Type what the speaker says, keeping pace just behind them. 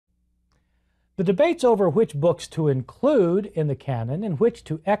The debates over which books to include in the canon and which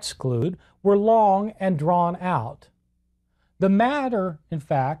to exclude were long and drawn out. The matter, in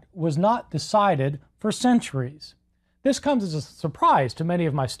fact, was not decided for centuries. This comes as a surprise to many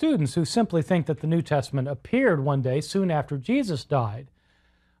of my students who simply think that the New Testament appeared one day soon after Jesus died.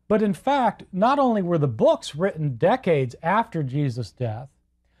 But in fact, not only were the books written decades after Jesus' death,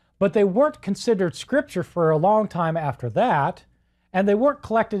 but they weren't considered scripture for a long time after that, and they weren't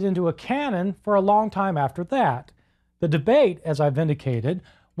collected into a canon for a long time after that. The debate, as I've indicated,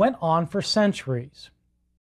 went on for centuries.